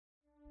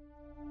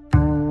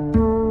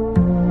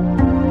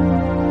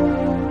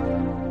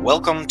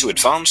Welcome to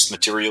Advanced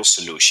Material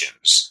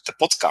Solutions, the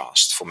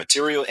podcast for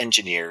material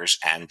engineers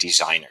and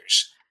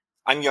designers.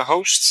 I'm your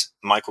host,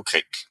 Michael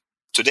Crick.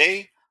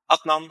 Today,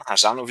 Adnan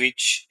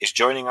Hasanovic is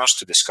joining us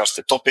to discuss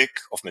the topic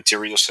of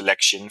material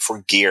selection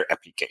for gear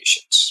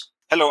applications.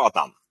 Hello,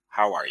 Adnan.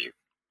 How are you?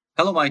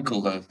 Hello,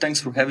 Michael. Thanks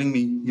for having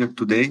me here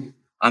today.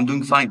 I'm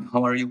doing fine.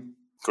 How are you?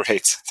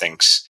 Great,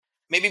 thanks.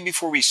 Maybe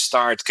before we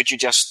start, could you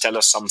just tell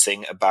us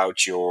something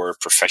about your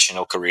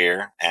professional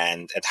career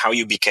and how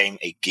you became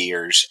a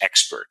gears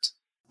expert?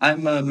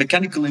 I'm a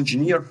mechanical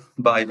engineer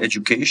by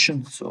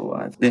education, so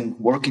I've been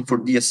working for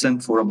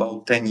DSM for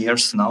about 10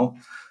 years now.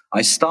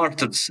 I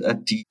started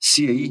at the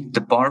CAE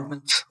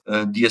department,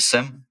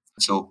 DSM,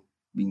 so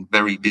being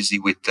very busy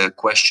with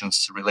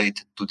questions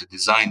related to the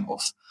design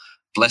of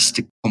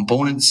plastic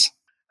components.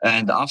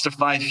 And after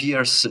 5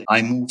 years,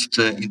 I moved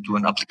into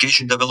an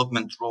application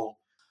development role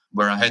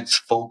where I had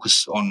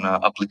focus on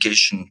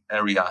application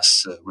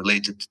areas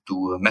related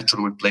to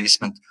metal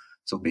replacement.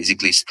 So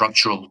basically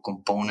structural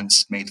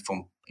components made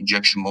from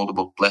injection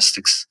moldable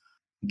plastics.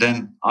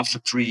 Then after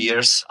 3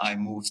 years, I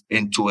moved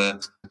into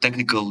a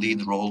technical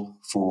lead role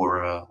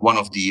for one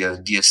of the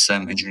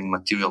DSM engineering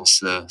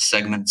materials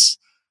segments,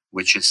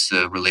 which is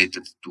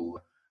related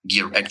to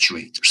gear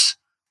actuators.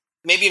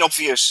 Maybe an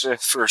obvious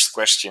first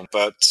question,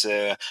 but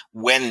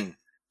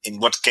in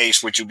what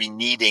case would you be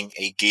needing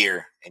a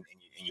gear in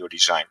your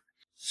design?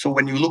 So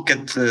when you look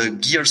at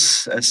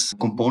gears as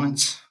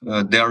components,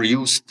 they are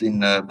used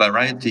in a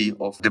variety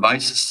of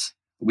devices.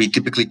 We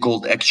typically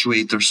call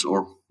actuators,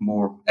 or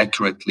more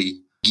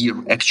accurately, gear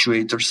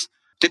actuators.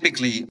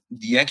 Typically,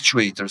 the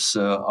actuators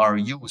are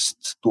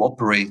used to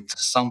operate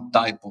some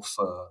type of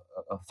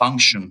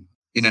function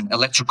in an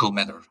electrical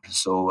manner.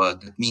 So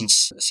that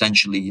means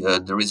essentially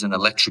there is an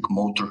electric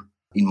motor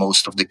in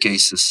most of the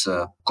cases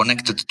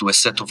connected to a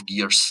set of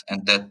gears,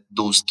 and that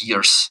those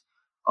gears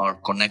are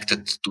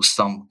connected to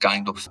some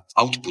kind of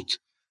output.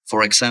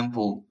 For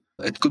example,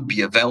 it could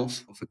be a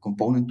valve of a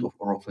component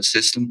or of a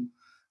system,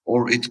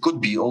 or it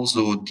could be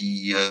also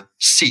the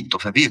seat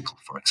of a vehicle,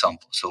 for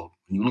example. So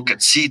when you look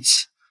at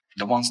seats,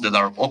 the ones that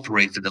are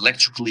operated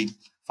electrically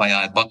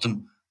via a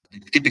button, they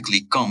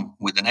typically come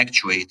with an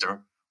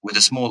actuator with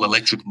a small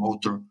electric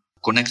motor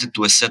connected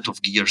to a set of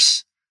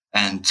gears,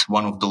 and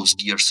one of those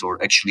gears,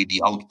 or actually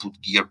the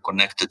output gear,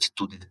 connected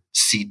to the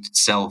seat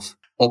itself,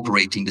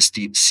 operating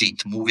the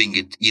seat, moving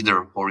it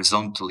either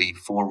horizontally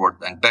forward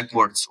and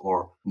backwards,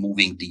 or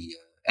moving the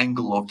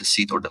angle of the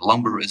seat, or the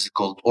lumbar is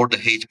called, or the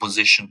height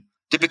position.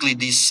 Typically,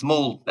 these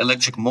small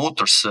electric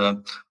motors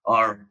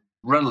are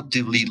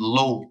relatively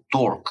low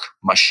torque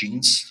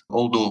machines,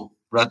 although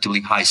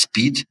relatively high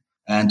speed.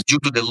 And due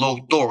to the low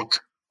torque,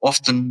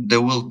 often they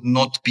will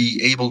not be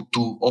able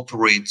to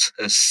operate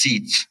a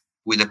seat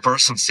with a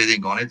person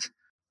sitting on it,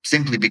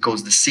 simply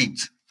because the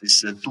seat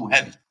is too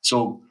heavy.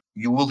 So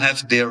you will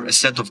have there a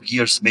set of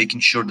gears making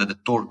sure that the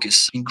torque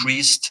is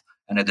increased,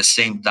 and at the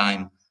same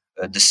time,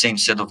 the same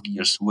set of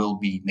gears will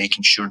be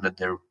making sure that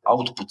their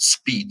output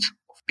speed,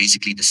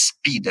 basically the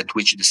speed at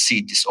which the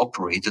seat is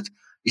operated,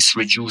 is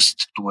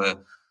reduced to a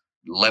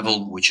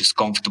level which is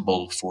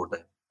comfortable for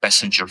the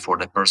passenger, for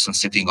the person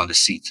sitting on the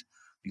seat.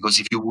 Because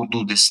if you would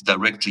do this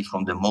directly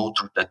from the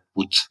motor, that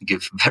would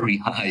give very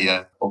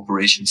high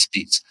operation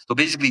speeds. So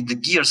basically, the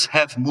gears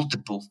have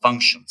multiple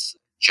functions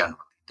generally.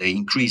 They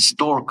increase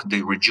torque,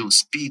 they reduce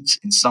speed.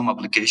 In some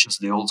applications,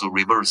 they also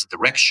reverse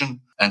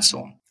direction, and so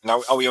on.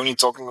 Now, are we only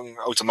talking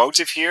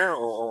automotive here,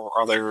 or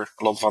are there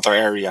a lot of other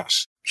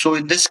areas? So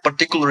in this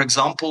particular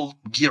example,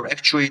 gear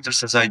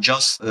actuators, as I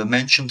just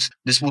mentioned,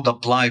 this would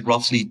apply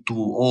roughly to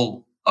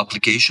all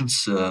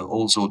applications,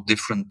 also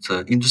different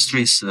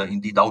industries.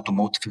 Indeed,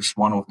 automotive is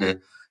one of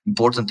the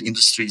important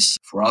industries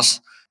for us.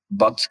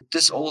 But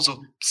this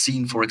also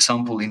seen, for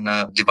example, in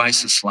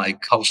devices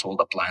like household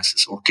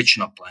appliances or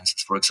kitchen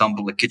appliances. For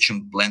example, a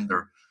kitchen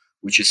blender,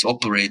 which is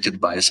operated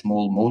by a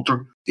small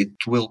motor. It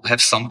will have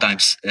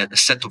sometimes a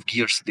set of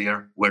gears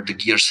there where the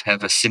gears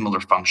have a similar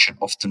function,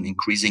 often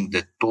increasing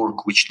the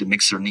torque which the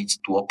mixer needs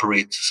to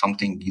operate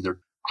something, either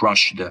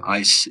crush the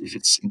ice if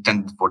it's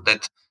intended for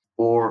that,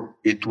 or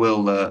it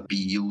will be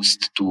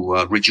used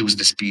to reduce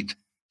the speed.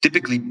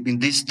 Typically, in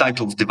this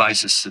type of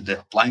devices,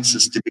 the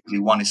appliances, typically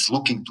one is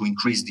looking to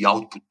increase the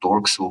output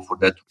torque. So for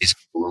that, it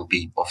will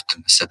be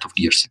often a set of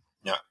gears.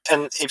 Yeah.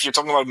 And if you're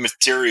talking about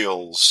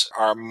materials,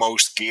 are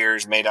most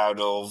gears made out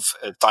of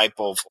a type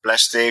of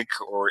plastic,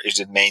 or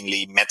is it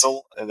mainly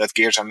metal that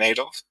gears are made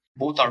of?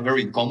 Both are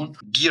very common.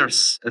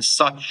 Gears as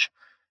such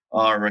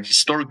are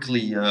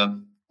historically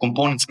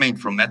components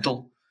made from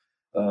metal.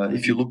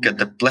 If you look at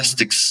the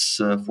plastics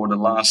for the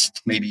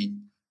last maybe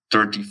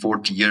 30,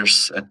 40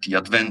 years, at the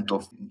advent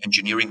of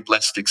engineering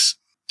plastics,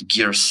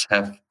 gears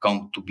have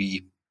come to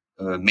be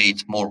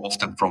made more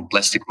often from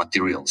plastic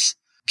materials.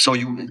 So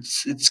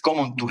it's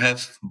common to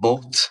have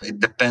both. It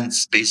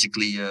depends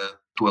basically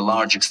to a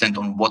large extent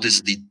on what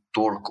is the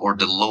torque or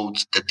the load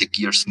that the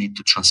gears need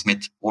to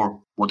transmit,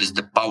 or what is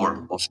the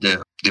power of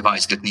the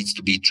device that needs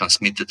to be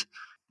transmitted.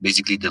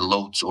 Basically, the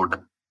loads or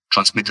the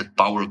transmitted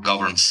power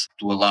governs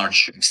to a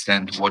large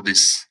extent what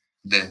is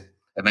the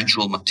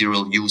eventual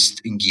material used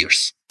in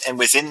gears. And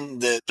within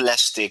the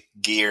plastic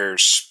gear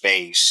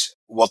space,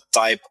 what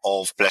type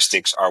of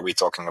plastics are we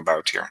talking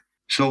about here?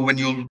 So when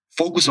you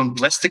focus on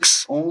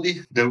plastics only,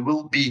 there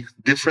will be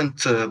different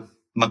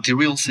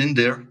materials in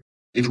there.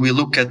 If we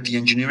look at the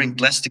engineering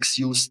plastics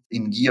used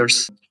in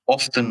gears,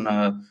 often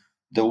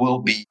there will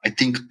be, I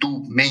think,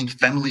 two main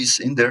families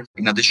in there.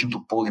 In addition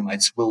to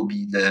polyamides will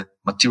be the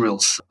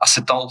materials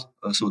acetal,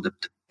 so the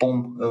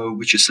POM,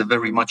 which is a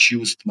very much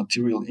used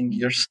material in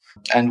gears.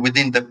 And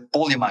within the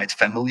polyamide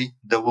family,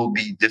 there will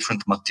be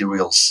different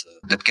materials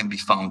that can be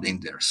found in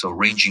there. So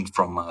ranging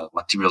from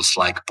materials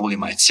like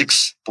polyamide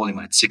 6,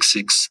 polyamide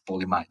 6,6,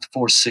 polyamide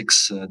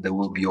 4,6. There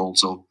will be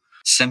also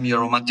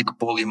semi-aromatic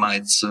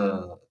polyamides,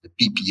 the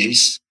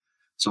PPAs.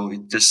 So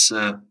it is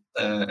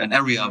an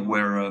area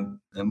where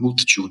a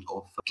multitude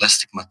of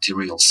plastic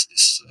materials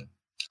is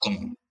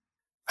common.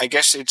 I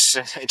guess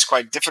it's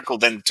quite difficult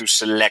then to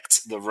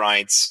select the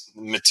right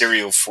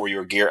material for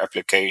your gear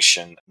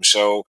application.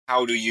 So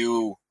how do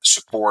you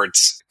support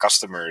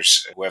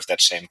customers who have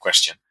that same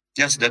question?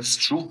 Yes, that's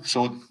true.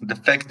 So the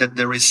fact that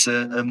there is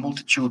a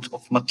multitude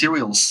of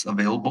materials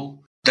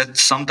available, that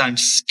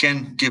sometimes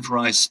can give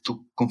rise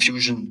to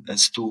confusion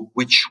as to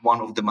which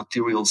one of the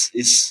materials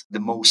is the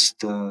most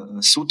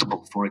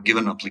suitable for a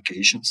given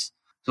applications.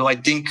 So I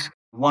think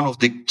one of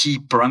the key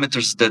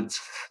parameters that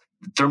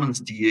determines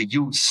the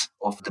use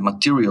of the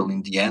material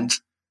in the end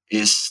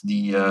is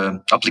the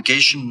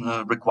application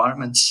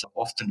requirements,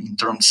 often in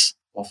terms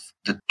of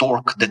the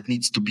torque that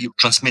needs to be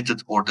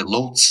transmitted or the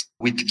loads.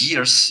 With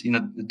gears, in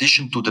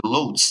addition to the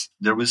loads,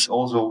 there is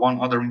also one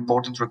other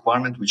important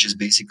requirement, which is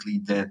basically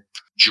the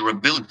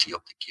durability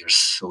of the gears.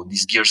 So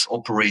these gears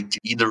operate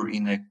either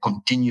in a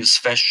continuous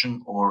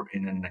fashion or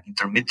in an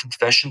intermittent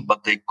fashion,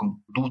 but they can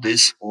do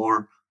this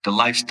for the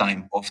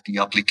lifetime of the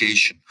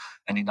application.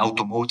 And in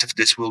automotive,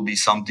 this will be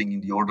something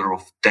in the order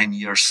of 10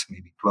 years,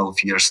 maybe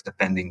 12 years,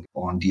 depending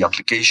on the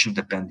application,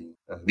 depending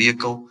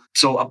vehicle.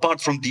 So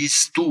apart from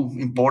these two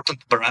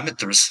important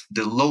parameters,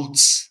 the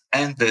loads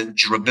and the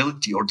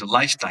durability or the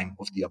lifetime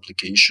of the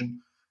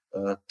application,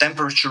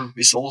 temperature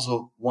is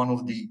also one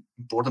of the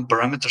important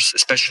parameters,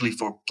 especially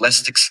for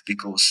plastics,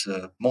 because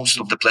most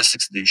of the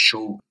plastics, they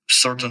show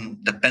certain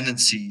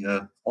dependency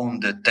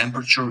on the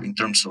temperature in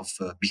terms of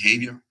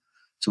behavior.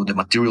 So the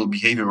material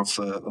behavior of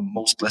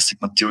most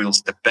plastic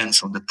materials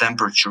depends on the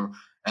temperature,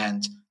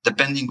 and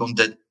depending on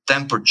the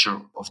temperature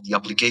of the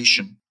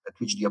application at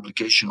which the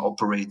application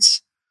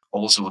operates,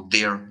 also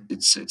there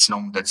it's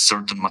known that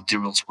certain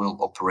materials will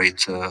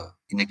operate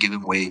in a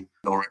given way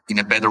or in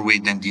a better way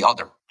than the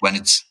other when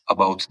it's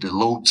about the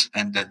load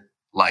and the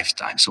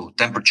lifetime. So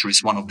temperature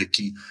is one of the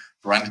key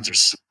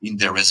parameters in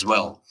there as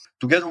well.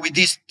 Together with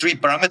these three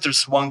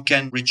parameters, one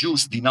can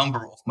reduce the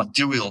number of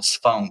materials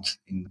found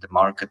in the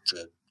market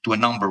to a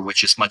number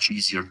which is much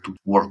easier to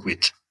work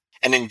with.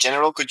 And in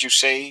general, could you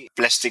say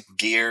plastic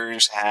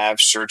gears have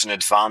certain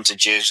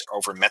advantages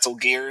over metal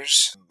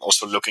gears?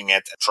 Also looking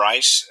at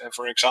price,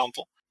 for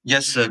example?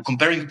 Yes,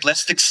 comparing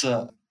plastics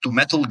to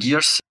metal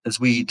gears,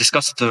 as we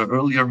discussed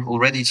earlier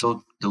already,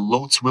 so the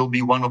loads will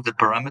be one of the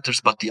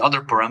parameters, but the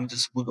other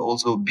parameters would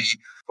also be,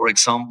 for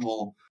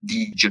example,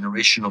 the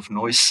generation of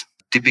noise.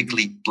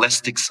 Typically,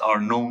 plastics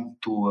are known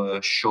to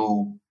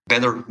show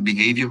better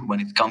behavior when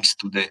it comes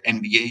to the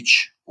NVH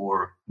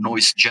or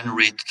noise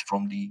generated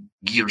from the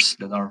gears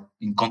that are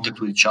in contact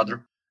with each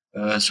other.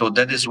 So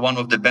that is one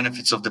of the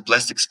benefits of the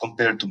plastics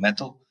compared to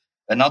metal.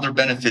 Another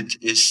benefit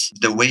is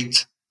the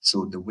weight.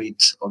 So the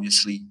weight,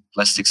 obviously,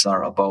 plastics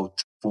are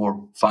about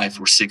 4,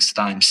 5, or 6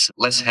 times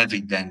less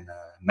heavy than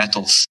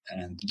metals,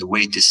 and the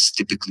weight is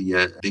typically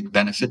a big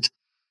benefit.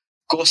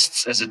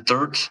 Costs as a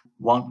third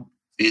one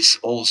is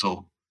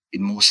also,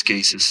 in most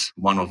cases,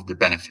 one of the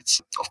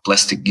benefits of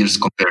plastic gears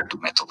compared to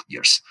metal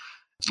gears.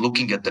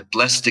 Looking at the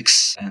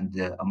plastics and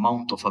the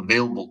amount of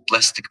available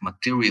plastic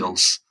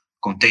materials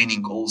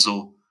containing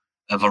also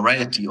a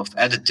variety of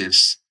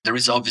additives, there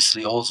is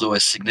obviously also a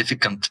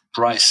significant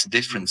price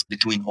difference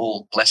between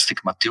all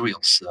plastic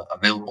materials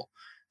available.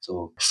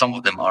 So some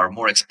of them are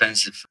more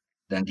expensive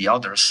than the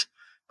others,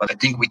 but I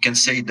think we can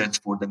say that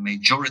for the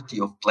majority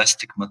of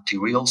plastic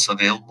materials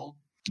available,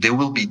 they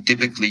will be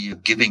typically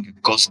giving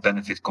a cost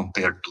benefit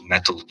compared to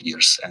metal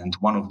gears. And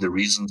one of the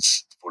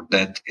reasons for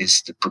that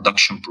is the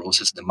production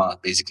process,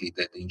 basically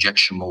the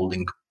injection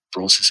molding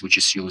process, which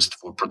is used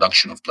for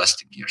production of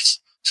plastic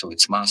gears. So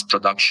it's mass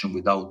production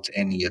without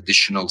any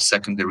additional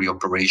secondary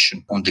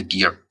operation on the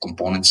gear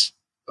components,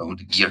 on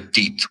the gear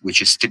teeth,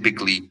 which is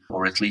typically,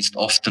 or at least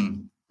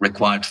often,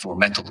 required for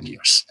metal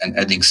gears and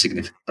adding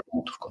significant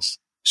amount of cost.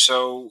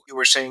 So you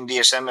were saying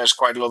DSM has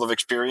quite a lot of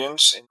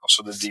experience in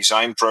also the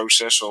design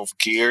process of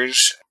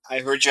gears. I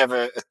heard you have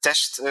a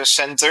test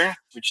center,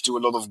 which do a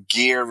lot of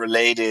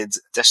gear-related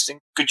testing.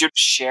 Could you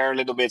share a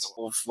little bit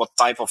of what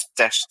type of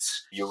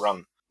tests you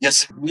run?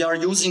 Yes, we are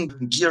using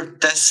gear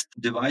test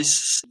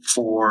devices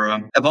for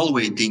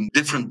evaluating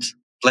different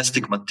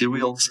plastic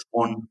materials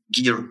on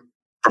gear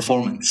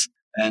performance.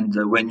 And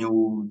when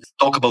you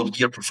talk about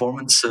gear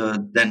performance,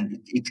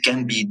 then it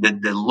can be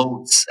that the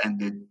loads and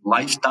the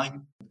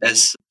lifetime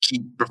as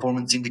key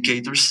performance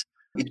indicators.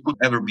 It could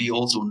ever be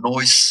also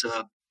noise.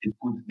 It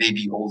could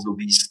maybe also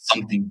be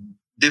something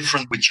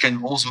different, which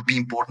can also be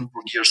important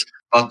for gears.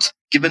 But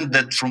given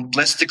that from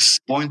plastics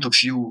point of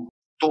view,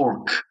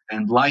 torque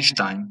and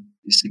lifetime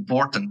is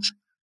important,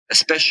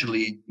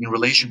 especially in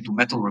relation to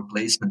metal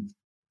replacement,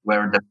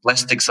 where the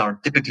plastics are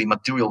typically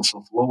materials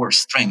of lower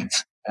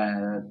strength.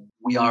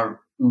 We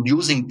are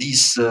using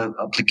these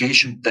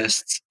application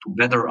tests to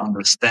better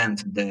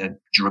understand the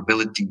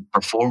durability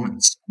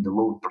performance and the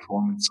load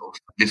performance of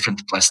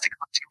different plastic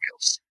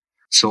materials.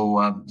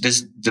 So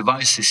this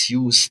device is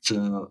used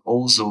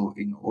also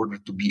in order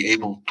to be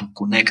able to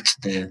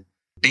connect the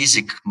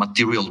basic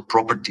material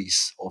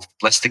properties of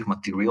plastic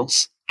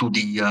materials to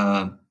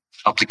the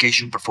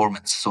application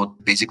performance. So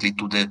basically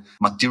to the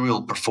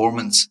material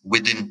performance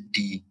within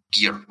the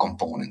gear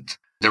component.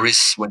 There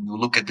is, when you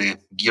look at the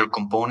gear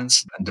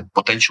components and the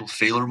potential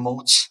failure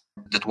modes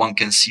that one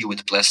can see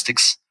with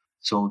plastics.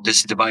 So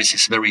this device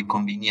is very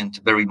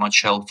convenient, very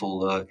much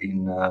helpful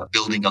in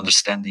building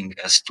understanding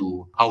as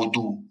to how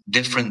do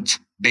different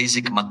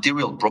basic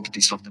material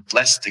properties of the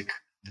plastic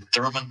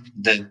determine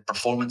the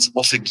performance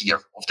of a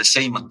gear, of the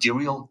same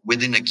material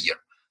within a gear.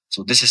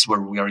 So this is where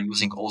we are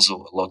using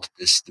also a lot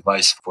this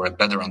device for a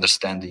better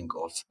understanding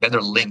of, better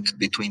link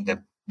between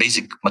the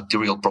basic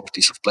material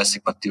properties of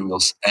plastic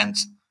materials and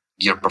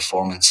gear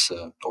performance,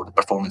 or the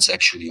performance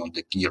actually on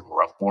the gear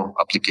or a more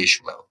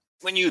application level.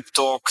 When you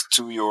talk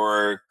to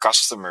your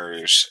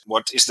customers,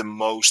 what is the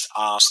most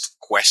asked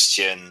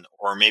question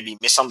or maybe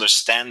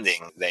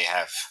misunderstanding they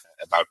have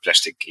about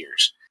plastic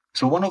gears?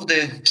 So one of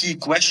the key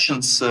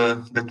questions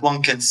that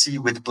one can see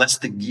with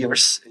plastic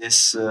gears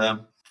is,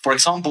 for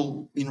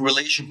example, in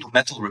relation to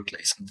metal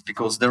replacement,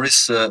 because there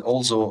is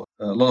also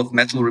a lot of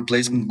metal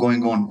replacement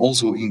going on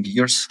also in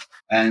gears.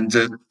 And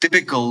the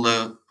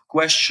typical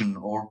question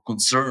or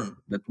concern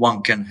that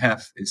one can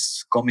have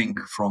is coming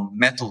from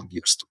metal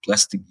gears to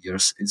plastic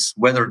gears is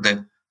whether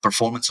the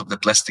performance of the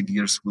plastic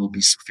gears will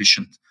be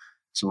sufficient.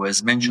 So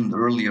as mentioned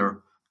earlier,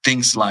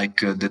 things like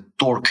the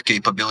torque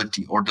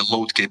capability or the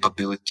load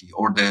capability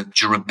or the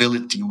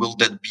durability, will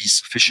that be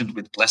sufficient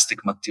with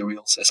plastic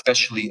materials,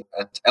 especially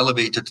at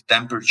elevated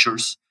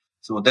temperatures?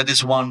 So that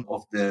is one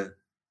of the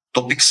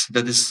topics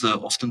that is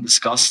often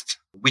discussed,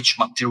 which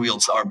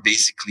materials are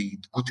basically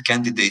good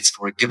candidates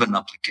for a given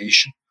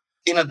application.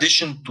 In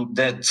addition to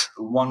that,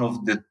 one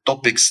of the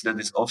topics that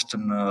is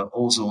often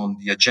also on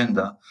the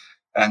agenda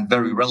and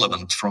very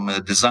relevant from a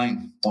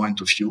design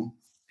point of view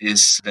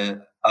is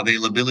the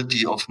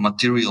availability of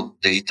material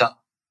data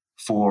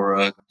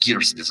for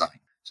gears design.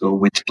 So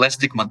with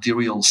plastic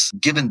materials,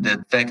 given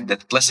the fact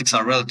that plastics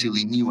are a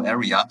relatively new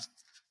area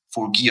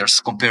for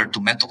gears compared to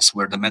metals,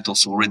 where the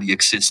metals already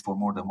exist for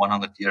more than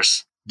 100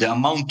 years, the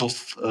amount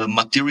of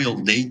material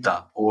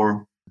data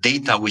or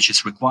data which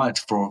is required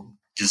for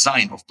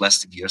design of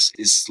plastic gears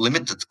is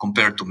limited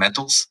compared to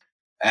metals.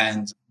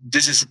 And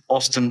this is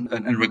often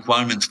a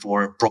requirement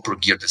for proper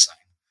gear design.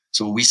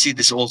 So we see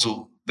this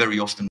also very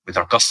often with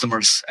our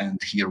customers. And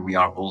here we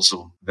are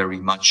also very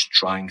much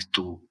trying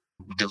to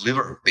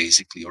deliver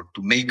basically, or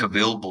to make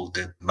available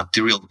the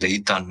material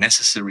data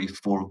necessary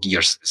for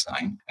gears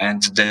design.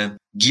 And the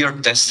gear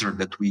tester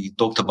that we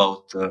talked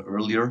about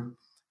earlier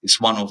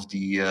is one of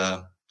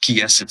the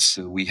key assets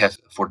we have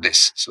for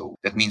this. So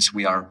that means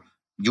we are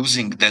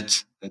using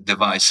that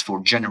device for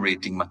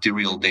generating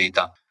material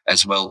data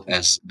as well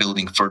as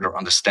building further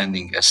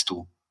understanding as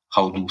to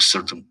how do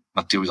certain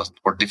materials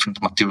or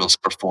different materials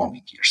perform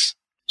in gears.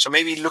 So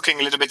maybe looking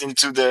a little bit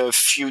into the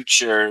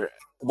future,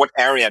 what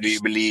area do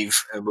you believe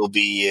will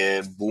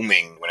be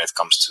booming when it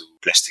comes to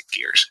plastic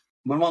gears?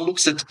 When one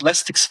looks at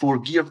plastics for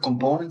gear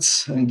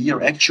components and gear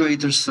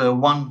actuators,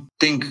 one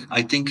thing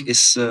I think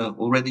is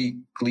already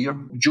clear.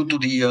 Due to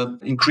the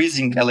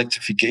increasing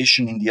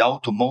electrification in the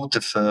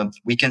automotive,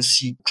 we can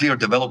see clear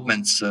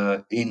developments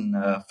in,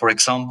 for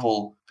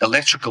example,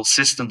 electrical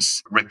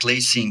systems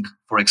replacing,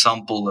 for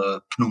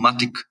example,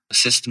 pneumatic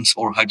systems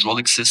or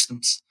hydraulic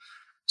systems.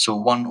 So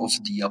one of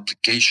the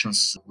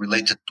applications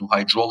related to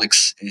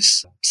hydraulics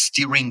is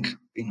steering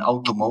in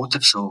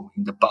automotive. So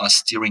in the past,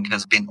 steering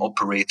has been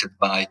operated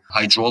by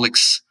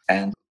hydraulics.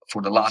 And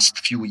for the last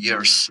few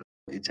years,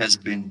 it has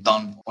been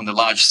done on a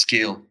large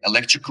scale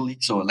electrically.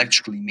 So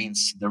electrically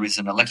means there is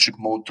an electric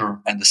motor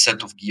and a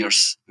set of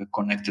gears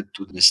connected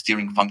to the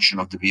steering function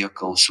of the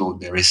vehicle. So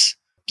there is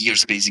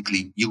gears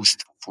basically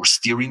used for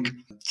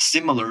steering.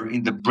 Similar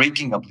in the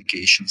braking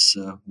applications,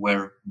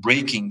 where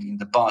braking in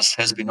the past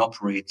has been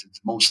operated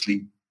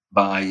mostly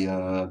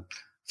by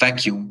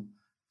vacuum.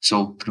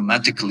 So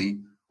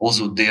pneumatically,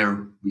 also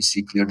there we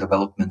see clear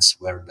developments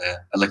where the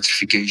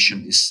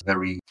electrification is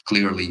very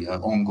clearly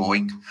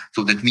ongoing.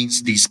 So that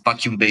means these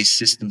vacuum-based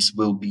systems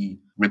will be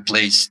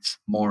replaced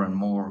more and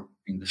more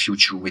in the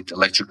future with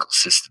electrical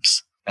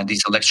systems. And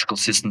these electrical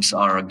systems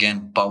are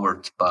again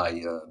powered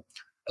by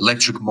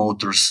electric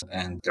motors,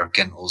 and there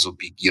can also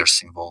be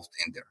gears involved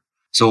in there.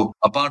 So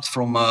apart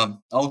from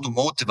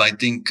automotive, I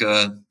think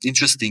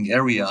interesting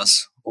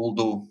areas,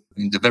 although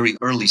in the very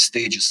early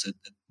stages at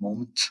the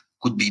moment,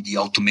 could be the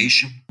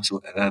automation,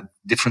 so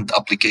different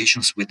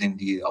applications within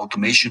the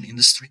automation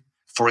industry.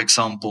 For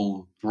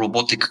example,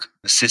 robotic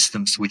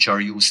systems which are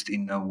used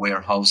in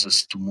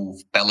warehouses to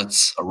move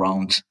pallets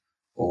around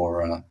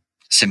or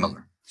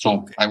similar.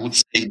 So I would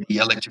say the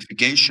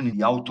electrification in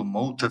the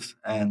automotive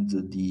and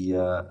the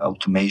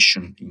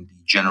automation in the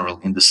general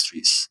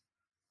industries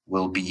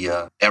will be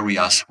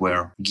areas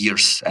where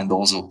gears and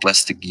also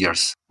plastic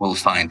gears will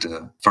find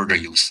further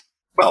use.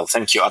 Well,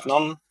 thank you,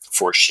 Adnan,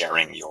 for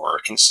sharing your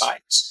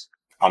insights.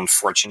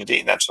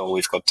 Unfortunately, that's all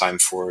we've got time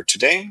for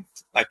today.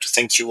 I'd like to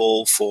thank you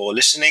all for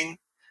listening.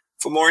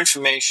 For more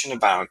information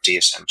about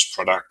DSM's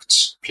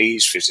products,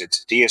 please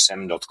visit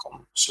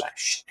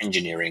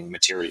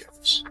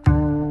dsm.com/engineeringmaterials.